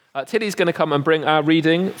Tilly's going to come and bring our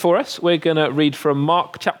reading for us. We're going to read from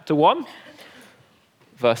Mark chapter 1,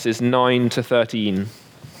 verses 9 to 13.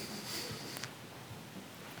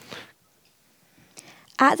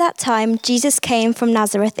 At that time, Jesus came from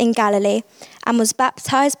Nazareth in Galilee and was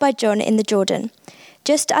baptized by John in the Jordan.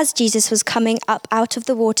 Just as Jesus was coming up out of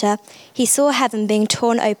the water, he saw heaven being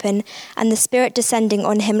torn open and the Spirit descending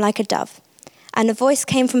on him like a dove. And a voice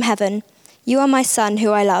came from heaven, "You are my Son,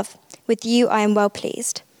 who I love. With you I am well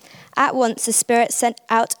pleased." At once the Spirit sent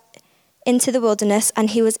out into the wilderness, and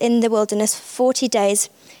he was in the wilderness for 40 days,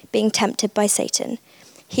 being tempted by Satan.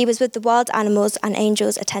 He was with the wild animals, and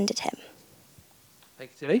angels attended him.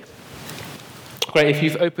 Thank you, Tilly. Great, if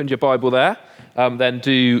you've opened your Bible there, then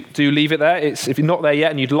do leave it there. If you're not there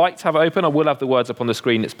yet and you'd like to have it open, I will have the words up on the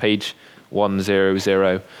screen. It's page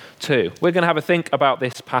 1002. We're going to have a think about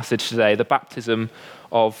this passage today, the baptism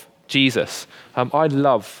of Jesus. I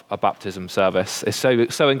love a baptism service. It's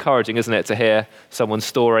so encouraging, isn't it, to hear someone's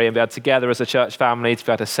story and be able together as a church family to be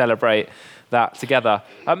able to celebrate that together.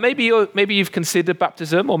 Maybe you've considered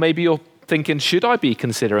baptism, or maybe you're thinking, should I be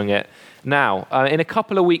considering it now? In a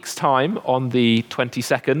couple of weeks' time, on the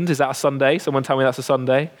 22nd, is that a Sunday? Someone tell me that's a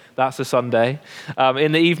Sunday. That's a Sunday.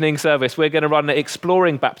 In the evening service, we're going to run an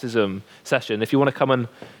exploring baptism session. If you want to come and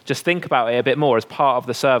just think about it a bit more as part of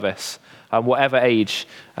the service, whatever age,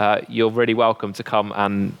 you're really welcome to come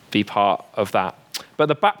and be part of that. But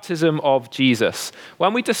the baptism of Jesus,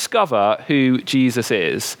 when we discover who Jesus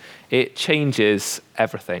is, it changes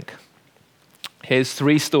everything. Here's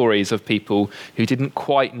 3 stories of people who didn't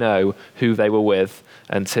quite know who they were with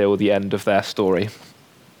until the end of their story.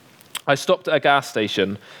 I stopped at a gas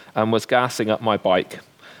station and was gassing up my bike.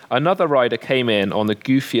 Another rider came in on the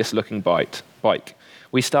goofiest looking bike.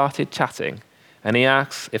 We started chatting, and he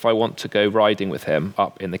asks if I want to go riding with him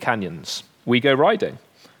up in the canyons. We go riding,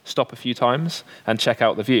 stop a few times, and check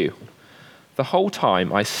out the view. The whole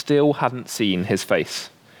time, I still hadn't seen his face.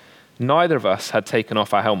 Neither of us had taken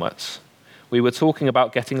off our helmets. We were talking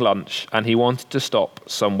about getting lunch, and he wanted to stop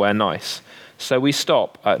somewhere nice. So we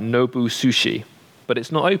stop at Nobu Sushi, but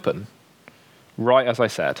it's not open. Right as I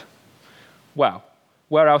said. "Well,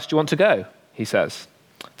 where else do you want to go?" he says.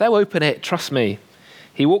 "They'll open it, trust me."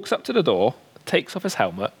 He walks up to the door, takes off his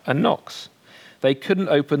helmet, and knocks. They couldn't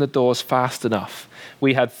open the doors fast enough.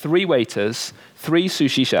 We had 3 waiters, 3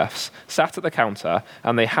 sushi chefs, sat at the counter,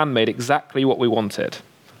 and they handmade exactly what we wanted.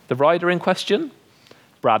 The rider in question?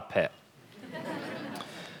 Brad Pitt.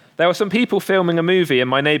 There were some people filming a movie in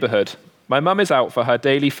my neighbourhood. My mum is out for her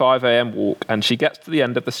daily 5 a.m. walk, and she gets to the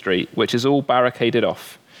end of the street, which is all barricaded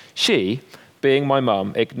off. She, being my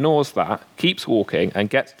mum, ignores that, keeps walking,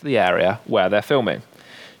 and gets to the area where they're filming.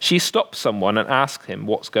 She stops someone and asks him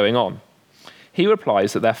what's going on. He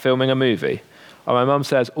replies that they're filming a movie. And my mum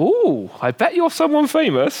says, "Ooh, I bet you're someone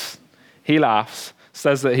famous." He laughs,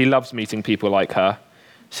 says that he loves meeting people like her.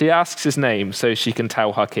 She asks his name so she can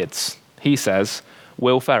tell her kids. He says,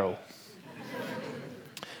 "Will Ferrell."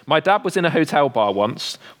 My dad was in a hotel bar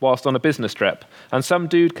once whilst on a business trip, and some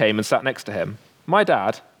dude came and sat next to him. My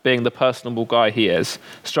dad, being the personable guy he is,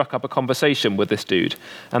 struck up a conversation with this dude,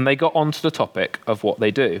 and they got onto the topic of what they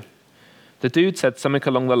do. The dude said something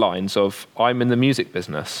along the lines of, "I'm in the music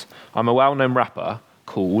business. I'm a well-known rapper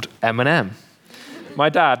called Eminem." My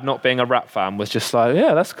dad, not being a rap fan, was just like,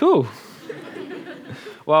 "Yeah, that's cool."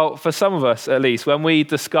 Well, for some of us, at least, when we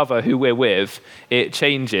discover who we're with, it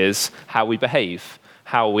changes how we behave,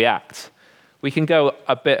 how we act. We can go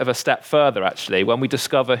a bit of a step further, actually. When we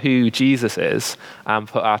discover who Jesus is and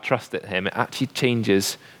put our trust in him, it actually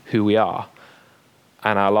changes who we are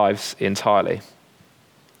and our lives entirely.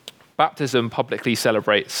 Baptism publicly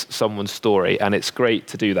celebrates someone's story, and it's great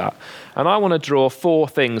to do that. And I want to draw 4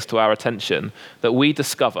 things to our attention that we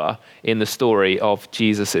discover in the story of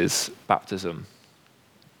Jesus' baptism.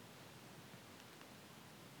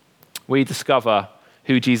 We discover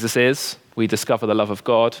who Jesus is, we discover the love of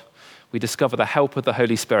God, we discover the help of the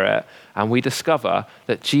Holy Spirit, and we discover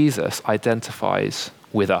that Jesus identifies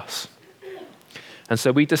with us. And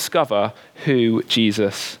so we discover who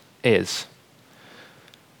Jesus is.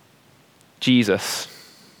 Jesus,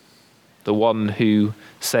 the one who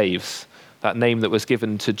saves, that name that was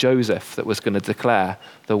given to Joseph that was going to declare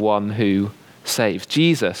the one who saves.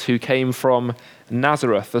 Jesus, who came from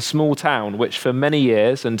Nazareth, a small town which for many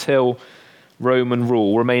years, until Roman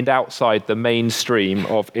rule, remained outside the mainstream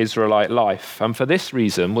of Israelite life, and for this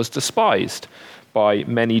reason was despised by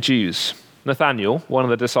many Jews. Nathanael, one of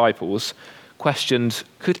the disciples, questioned,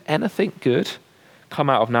 could anything good come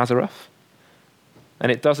out of Nazareth?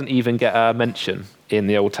 And it doesn't even get a mention in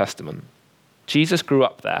the Old Testament. Jesus grew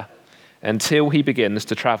up there until he begins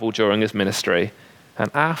to travel during his ministry, and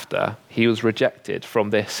after he was rejected from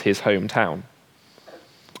this, his hometown.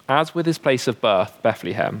 As with his place of birth,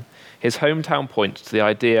 Bethlehem, his hometown points to the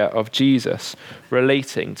idea of Jesus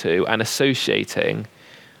relating to and associating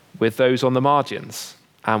with those on the margins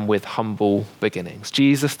and with humble beginnings.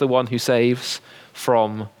 Jesus, the one who saves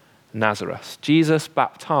from Nazareth. Jesus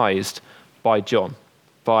baptized by John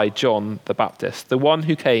the Baptist, the one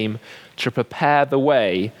who came to prepare the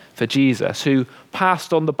way for Jesus, who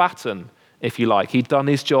passed on the baton, if you like. He'd done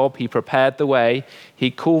his job, he prepared the way, he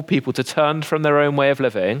called people to turn from their own way of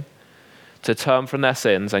living, to turn from their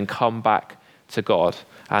sins and come back to God.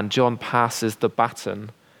 And John passes the baton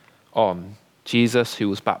on. Jesus, who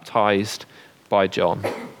was baptized by John.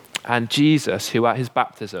 And Jesus, who at his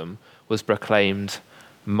baptism was proclaimed,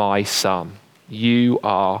 my son. You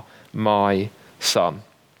are my son.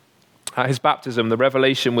 At his baptism, the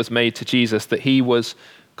revelation was made to Jesus that he was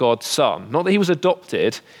God's son. Not that he was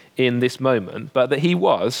adopted in this moment, but that he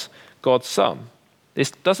was God's son.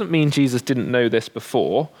 This doesn't mean Jesus didn't know this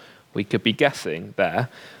before. We could be guessing there.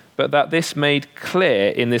 But that this made clear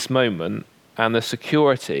in this moment and the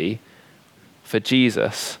security for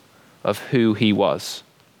Jesus of who he was,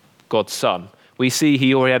 God's son. We see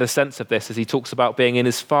he already had a sense of this as he talks about being in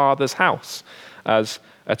his father's house as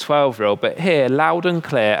a 12-year-old. But here, loud and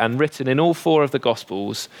clear and written in all 4 of the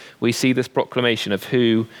Gospels, we see this proclamation of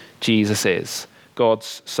who Jesus is,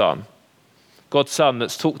 God's son. God's son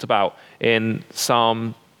that's talked about in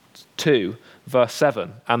Psalm 2, verse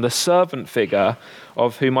 7, and the servant figure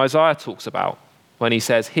of whom Isaiah talks about when he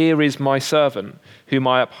says, here is my servant whom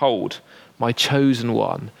I uphold, my chosen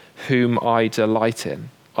one whom I delight in.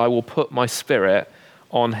 I will put my spirit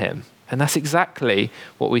on him. And that's exactly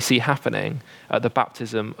what we see happening at the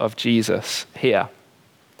baptism of Jesus here.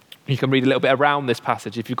 You can read a little bit around this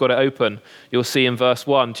passage. If you've got it open, you'll see in verse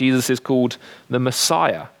 1, Jesus is called the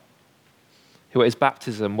Messiah, who at his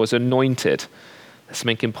baptism was anointed. There's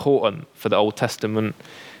something important for the Old Testament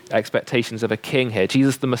expectations of a king here.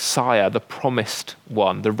 Jesus the Messiah, the promised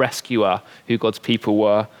one, the rescuer who God's people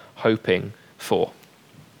were hoping for.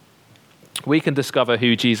 We can discover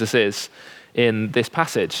who Jesus is in this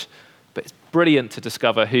passage, but it's brilliant to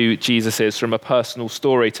discover who Jesus is from a personal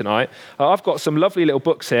story tonight. I've got some lovely little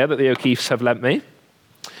books here that the O'Keeffes have lent me.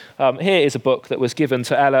 Here is a book that was given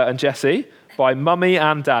to Ella and Jesse by Mummy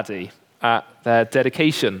and Daddy at their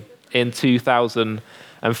dedication in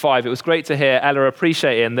 2005. It was great to hear Ella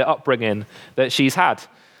appreciating the upbringing that she's had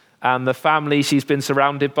and the family she's been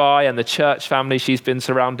surrounded by and the church family she's been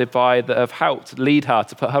surrounded by that have helped lead her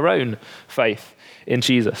to put her own faith in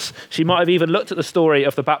Jesus. She might have even looked at the story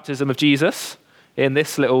of the baptism of Jesus in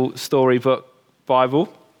this little storybook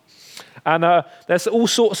Bible. And there's all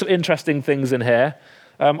sorts of interesting things in here.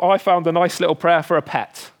 I found a nice little prayer for a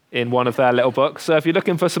pet in one of their little books. So if you're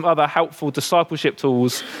looking for some other helpful discipleship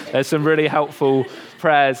tools, there's some really helpful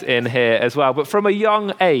prayers in here as well. But from a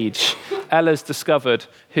young age, Ella's discovered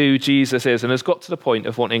who Jesus is and has got to the point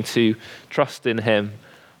of wanting to trust in him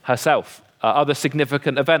herself. Other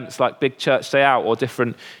significant events like Big Church Day Out or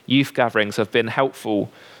different youth gatherings have been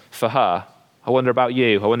helpful for her. I wonder about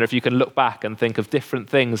you. I wonder if you can look back and think of different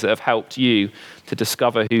things that have helped you to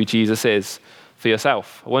discover who Jesus is for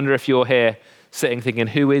yourself. I wonder if you're here sitting thinking,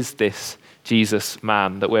 who is this Jesus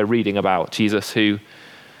man that we're reading about? Jesus who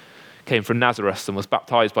came from Nazareth and was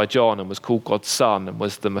baptized by John and was called God's son and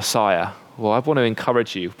was the Messiah. Well, I want to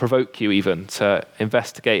encourage you, provoke you even, to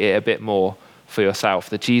investigate it a bit more for yourself.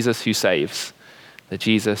 The Jesus who saves, the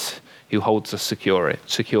Jesus who holds us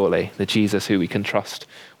securely, the Jesus who we can trust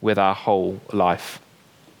with our whole life.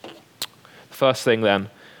 The first thing then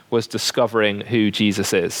was discovering who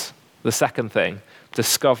Jesus is. The second thing,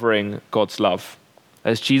 discovering God's love.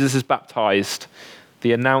 As Jesus is baptized,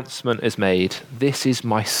 the announcement is made, this is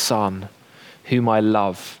my son, whom I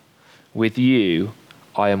love. With you,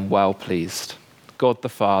 I am well pleased. God the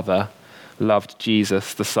Father loved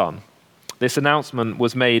Jesus the Son. This announcement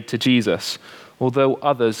was made to Jesus, although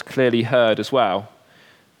others clearly heard as well.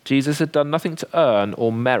 Jesus had done nothing to earn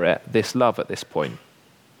or merit this love at this point.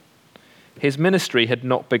 His ministry had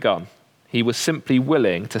not begun. He was simply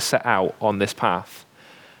willing to set out on this path.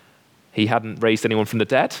 He hadn't raised anyone from the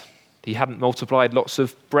dead. He hadn't multiplied lots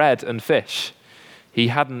of bread and fish. He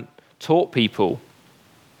hadn't taught people.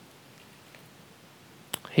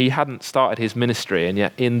 He hadn't started his ministry, and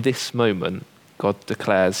yet in this moment, God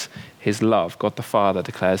declares his love. God the Father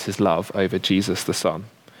declares his love over Jesus the Son.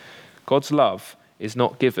 God's love is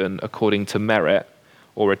not given according to merit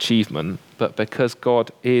or achievement, but because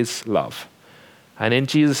God is love. And in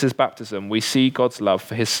Jesus' baptism, we see God's love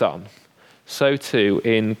for his Son. So too,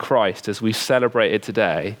 in Christ, as we celebrated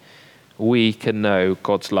today, we can know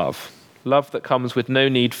God's love. love that comes with no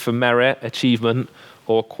need for merit, achievement,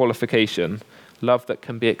 or qualification, love that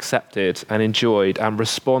can be accepted and enjoyed and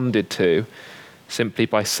responded to simply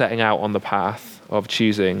by setting out on the path of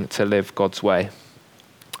choosing to live God's way.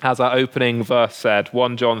 As our opening verse said,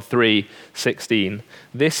 1 John 3:16,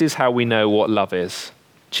 this is how we know what love is.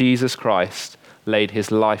 Jesus Christ laid his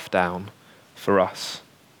life down for us.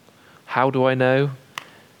 How do I know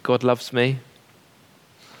God loves me?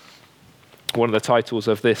 One of the titles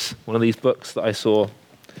of one of these books that I saw,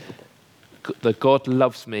 The God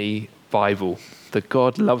Loves Me Bible. The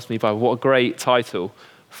God Loves Me Bible. What a great title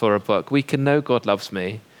for a book. We can know God loves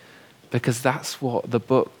me because that's what the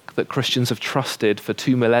book that Christians have trusted for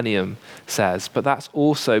 2 millennium says. But that's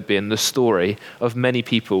also been the story of many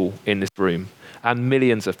people in this room and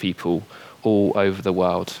millions of people all over the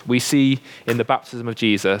world. We see in the baptism of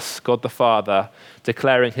Jesus, God the Father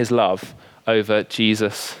declaring his love over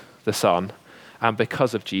Jesus the Son. And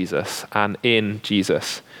because of Jesus and in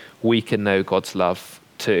Jesus, we can know God's love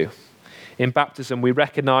too. In baptism, we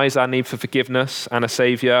recognize our need for forgiveness and a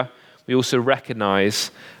Savior. We also recognize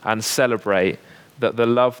and celebrate that the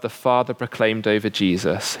love the Father proclaimed over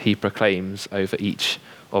Jesus, he proclaims over each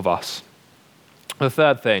of us. The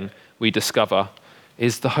third thing we discover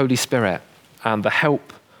is the Holy Spirit and the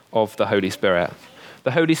help of the Holy Spirit.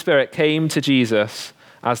 The Holy Spirit came to Jesus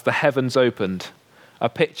as the heavens opened, a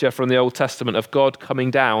picture from the Old Testament of God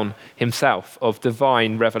coming down himself, of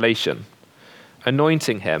divine revelation,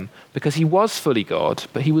 anointing him because he was fully God,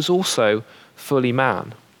 but he was also fully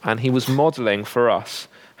man, and he was modeling for us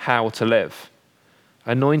how to live.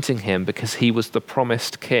 Anointing him because he was the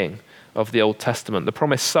promised king of the Old Testament, the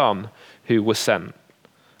promised son who was sent.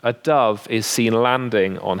 A dove is seen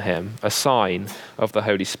landing on him, a sign of the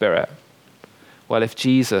Holy Spirit. Well, if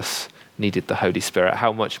Jesus needed the Holy Spirit,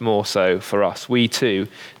 how much more so for us? We too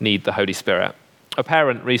need the Holy Spirit. A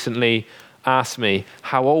parent recently asked me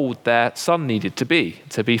how old their son needed to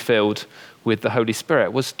be filled with the Holy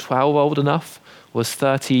Spirit. Was 12 old enough? Was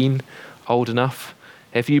 13 old enough?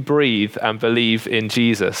 If you breathe and believe in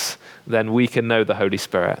Jesus, then we can know the Holy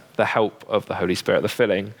Spirit, the help of the Holy Spirit, the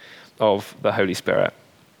filling of the Holy Spirit.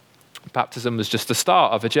 Baptism was just the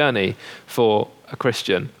start of a journey for a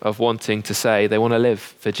Christian of wanting to say they want to live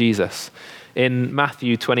for Jesus. In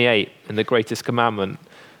Matthew 28, in the greatest commandment,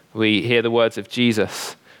 we hear the words of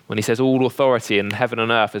Jesus when he says, all authority in heaven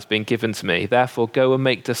and earth has been given to me. Therefore, go and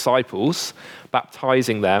make disciples,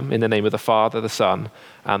 baptizing them in the name of the Father, the Son,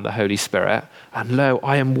 and the Holy Spirit. And lo,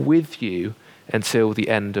 I am with you until the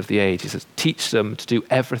end of the age. He says, teach them to do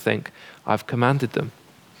everything I've commanded them.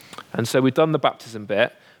 And so we've done the baptism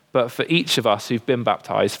bit, but for each of us who've been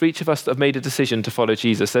baptized, for each of us that have made a decision to follow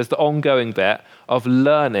Jesus, there's the ongoing bit of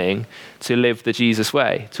learning to live the Jesus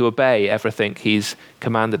way, to obey everything he's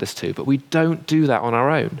commanded us to. But we don't do that on our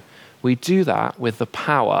own. We do that with the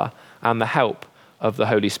power and the help of the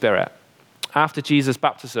Holy Spirit. After Jesus'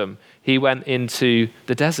 baptism, he went into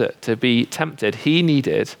the desert to be tempted. He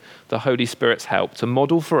needed the Holy Spirit's help to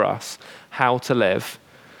model for us how to live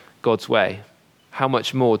God's way. How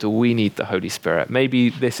much more do we need the Holy Spirit? Maybe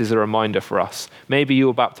this is a reminder for us. Maybe you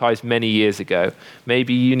were baptized many years ago.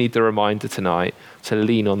 Maybe you need the reminder tonight to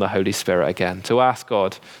lean on the Holy Spirit again, to ask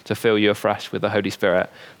God to fill you afresh with the Holy Spirit,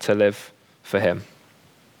 to live for him.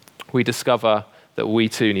 We discover that we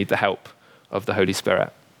too need the help of the Holy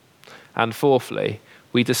Spirit. And fourthly,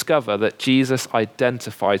 we discover that Jesus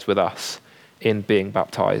identifies with us in being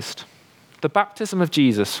baptized. The baptism of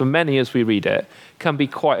Jesus, for many as we read it, can be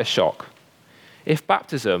quite a shock. If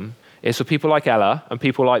baptism is for people like Ella and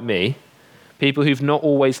people like me, people who've not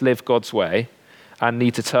always lived God's way and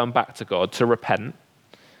need to turn back to God, to repent,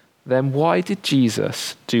 then why did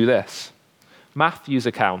Jesus do this? Matthew's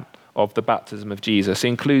account of the baptism of Jesus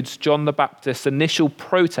includes John the Baptist's initial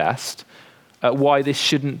protest at why this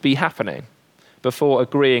shouldn't be happening before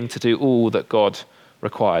agreeing to do all that God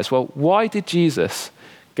requires. Well, why did Jesus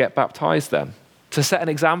get baptized then? To set an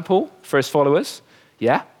example for his followers?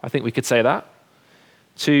 Yeah, I think we could say that.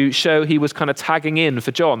 To show he was kind of tagging in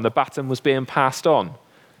for John, the baton was being passed on.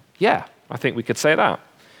 Yeah, I think we could say that.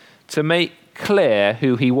 To make clear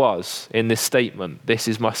who he was in this statement, this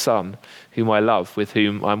is my son, whom I love, with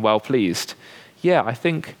whom I'm well pleased. Yeah, I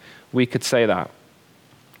think we could say that.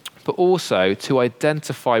 But also to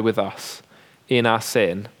identify with us in our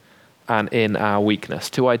sin and in our weakness,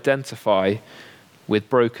 to identify with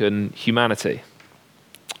broken humanity.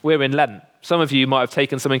 We're in Lent. Some of you might have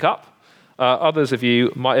taken something up. Others of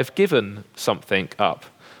you might have given something up.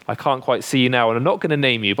 I can't quite see you now, and I'm not going to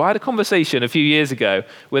name you, but I had a conversation a few years ago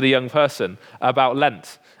with a young person about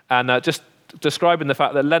Lent, and just describing the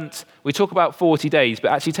fact that Lent, we talk about 40 days, but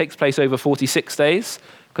actually takes place over 46 days,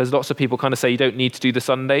 because lots of people kind of say you don't need to do the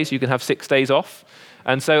Sundays, you can have 6 days off.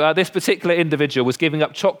 And so this particular individual was giving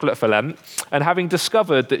up chocolate for Lent, and having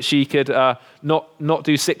discovered that she could not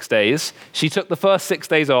do 6 days, she took the first 6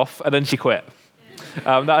 days off and then she quit.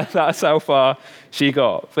 That's how far she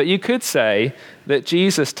got. But you could say that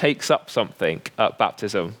Jesus takes up something at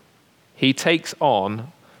baptism. He takes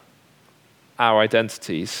on our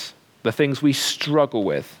identities, the things we struggle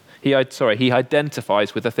with. He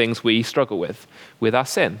identifies with the things we struggle with our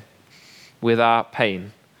sin, with our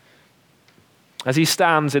pain. As he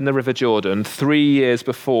stands in the River Jordan 3 years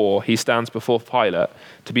before he stands before Pilate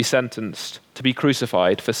to be sentenced, to be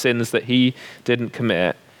crucified for sins that he didn't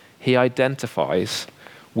commit, he identifies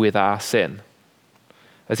with our sin.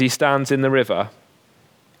 As he stands in the river,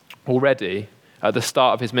 already at the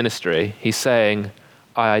start of his ministry, he's saying,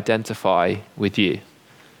 I identify with you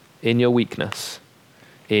in your weakness,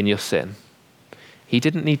 in your sin. He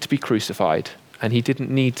didn't need to be crucified and he didn't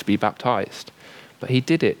need to be baptized, but he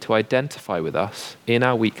did it to identify with us in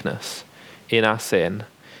our weakness, in our sin,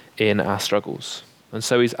 in our struggles. And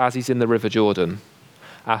so as he's in the River Jordan,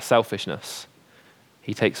 our selfishness,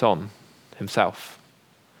 he takes on himself.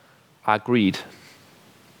 Our greed,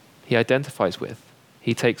 he identifies with.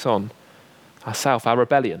 He takes on ourself, our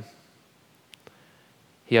rebellion.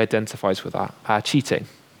 He identifies with that. Our cheating,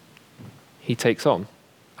 he takes on.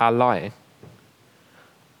 Our lying,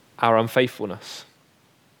 our unfaithfulness,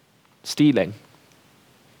 stealing,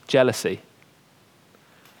 jealousy,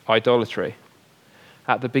 idolatry.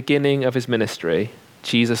 At the beginning of his ministry,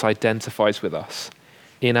 Jesus identifies with us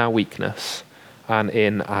in our weakness and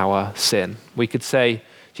in our sin. We could say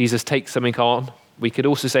Jesus takes something on. We could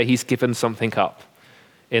also say he's given something up,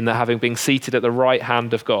 in that having been seated at the right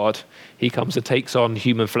hand of God, he comes and takes on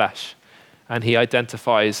human flesh, and he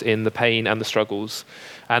identifies in the pain and the struggles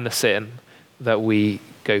and the sin that we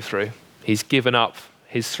go through. He's given up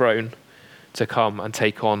his throne to come and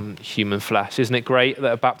take on human flesh. Isn't it great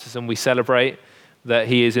that at baptism we celebrate that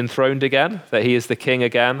he is enthroned again, that he is the king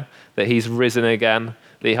again, that he's risen again,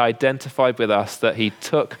 that he identified with us, that he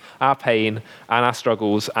took our pain and our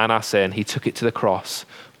struggles and our sin, he took it to the cross,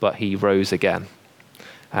 but he rose again.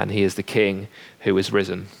 And he is the king who is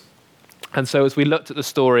risen. And so as we looked at the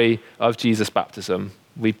story of Jesus' baptism,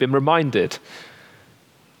 we've been reminded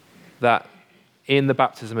that in the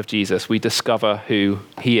baptism of Jesus, we discover who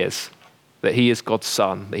he is, that he is God's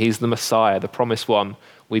son, that he's the Messiah, the promised one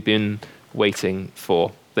we've been waiting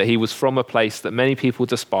for, that he was from a place that many people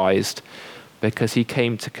despised because he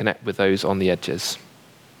came to connect with those on the edges.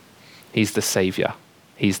 He's the Savior.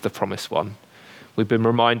 He's the promised one. We've been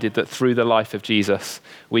reminded that through the life of Jesus,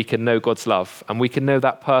 we can know God's love, and we can know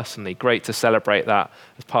that personally. Great to celebrate that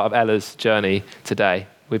as part of Ella's journey today.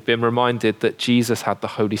 We've been reminded that Jesus had the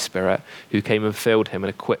Holy Spirit who came and filled him and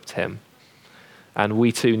equipped him. And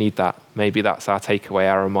we too need that. Maybe that's our takeaway,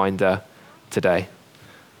 our reminder today.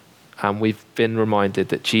 And we've been reminded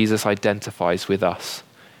that Jesus identifies with us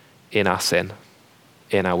in our sin,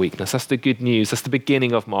 in our weakness. That's the good news. That's the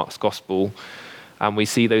beginning of Mark's gospel. And we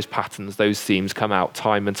see those patterns, those themes come out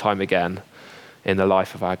time and time again in the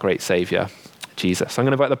life of our great Saviour, Jesus. I'm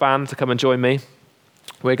going to invite the band to come and join me.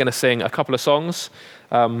 We're going to sing a couple of songs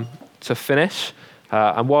to finish.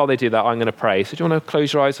 And while they do that, I'm going to pray. So do you want to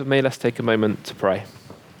close your eyes with me? Let's take a moment to pray.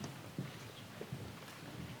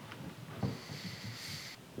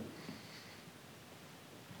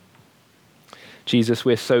 Jesus,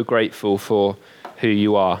 we're so grateful for who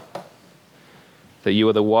you are, that you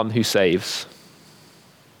are the one who saves,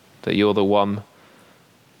 that you're the one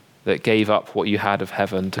that gave up what you had of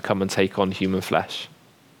heaven to come and take on human flesh,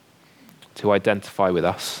 to identify with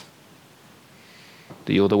us,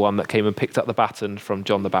 that you're the one that came and picked up the baton from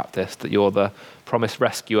John the Baptist, that you're the promised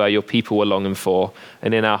rescuer your people were longing for,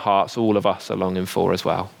 and in our hearts all of us are longing for as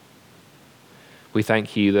well. We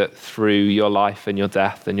thank you that through your life and your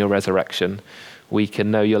death and your resurrection, we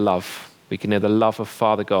can know your love. We can know the love of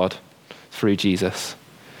Father God through Jesus.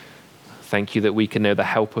 Thank you that we can know the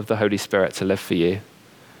help of the Holy Spirit to live for you.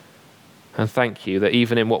 And thank you that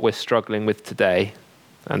even in what we're struggling with today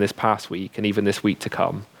and this past week and even this week to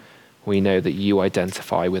come, we know that you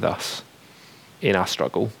identify with us in our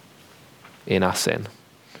struggle, in our sin,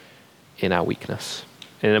 in our weakness.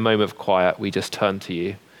 In a moment of quiet, we just turn to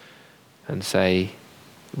you and say,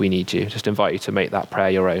 we need you. Just invite you to make that prayer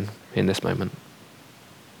your own in this moment.